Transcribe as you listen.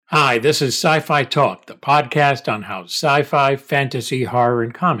Hi, this is Sci-Fi Talk, the podcast on how sci-fi, fantasy, horror,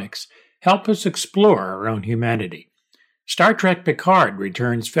 and comics help us explore our own humanity. Star Trek Picard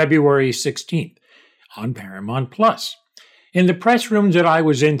returns February 16th on Paramount+. In the press rooms that I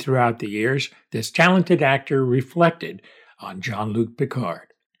was in throughout the years, this talented actor reflected on Jean Luc Picard.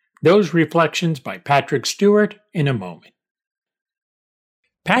 Those reflections by Patrick Stewart in a moment.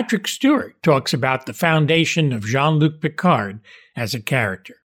 Patrick Stewart talks about the foundation of Jean Luc Picard as a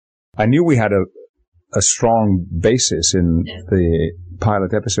character. I knew we had a strong basis in the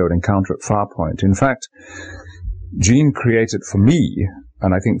pilot episode Encounter at Farpoint. In fact, Jean created for me,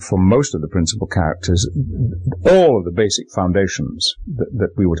 and I think for most of the principal characters, all of the basic foundations that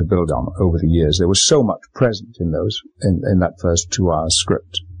we were to build on over the years. There was so much present in those, in that first 2-hour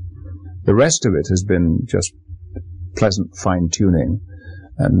script. The rest of it has been just pleasant fine-tuning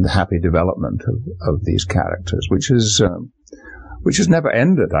and happy development of these characters, which has never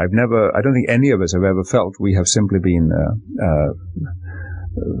ended. I don't think any of us have ever felt we have simply been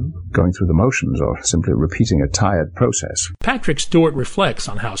going through the motions or simply repeating a tired process. Patrick Stewart reflects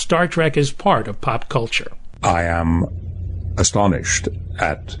on how Star Trek is part of pop culture. I am astonished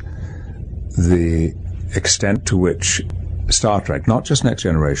at the extent to which Star Trek, not just Next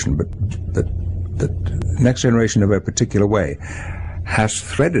Generation, but Next Generation in a very particular way, has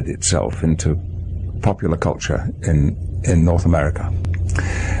threaded itself into popular culture in North America.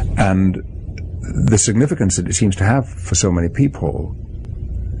 And the significance that it seems to have for so many people,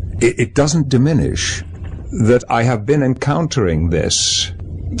 it doesn't diminish that I have been encountering this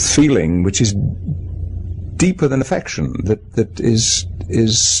feeling which is deeper than affection, that is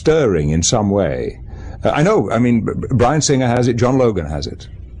stirring in some way. I know, Bryan Singer has it, John Logan has it.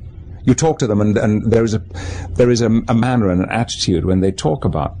 You talk to them and there is a manner and an attitude when they talk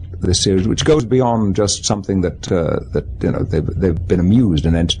about this series which goes beyond just something that they've been amused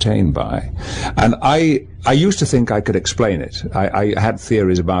and entertained by. And I used to think I could explain it. I had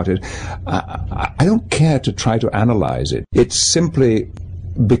theories about it. I don't care to try to analyze it. It's simply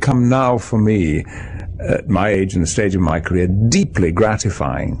become now for me, at my age and the stage of my career, deeply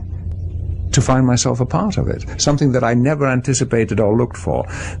gratifying to find myself a part of it, something that I never anticipated or looked for.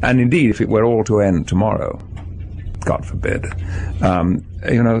 And indeed, if it were all to end tomorrow, God forbid,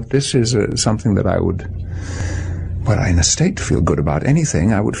 this is something that I would, in a state to feel good about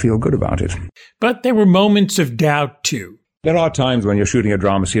anything, I would feel good about it. But there were moments of doubt, too. There are times when you're shooting a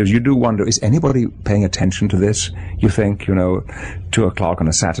drama series, you do wonder, is anybody paying attention to this? You think, 2:00 on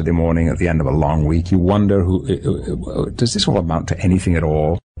a Saturday morning at the end of a long week, you wonder, does this all amount to anything at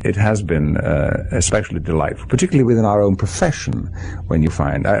all? It has been especially delightful, particularly within our own profession, when you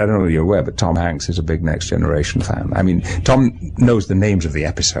find, I don't know if you're aware, but Tom Hanks is a big Next Generation fan. Tom knows the names of the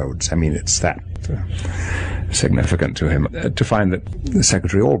episodes. It's that significant to him. To find that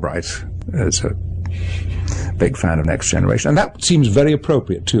Secretary Albright is a big fan of Next Generation. And that seems very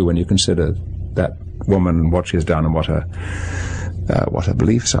appropriate, too, when you consider that woman, what she has done and what her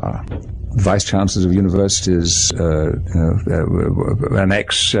beliefs are. Vice chancellors of universities, an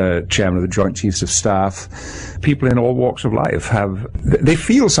ex-chairman of the Joint Chiefs of Staff, people in all walks of life they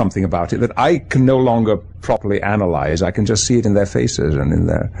feel something about it that I can no longer properly analyze. I can just see it in their faces and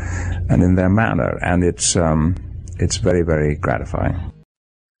in their manner. And it's very, very gratifying.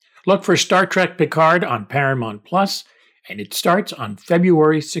 Look for Star Trek Picard on Paramount+, and it starts on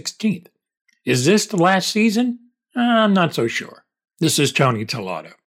February 16th. Is this the last season? I'm not so sure. This is Tony Tellado.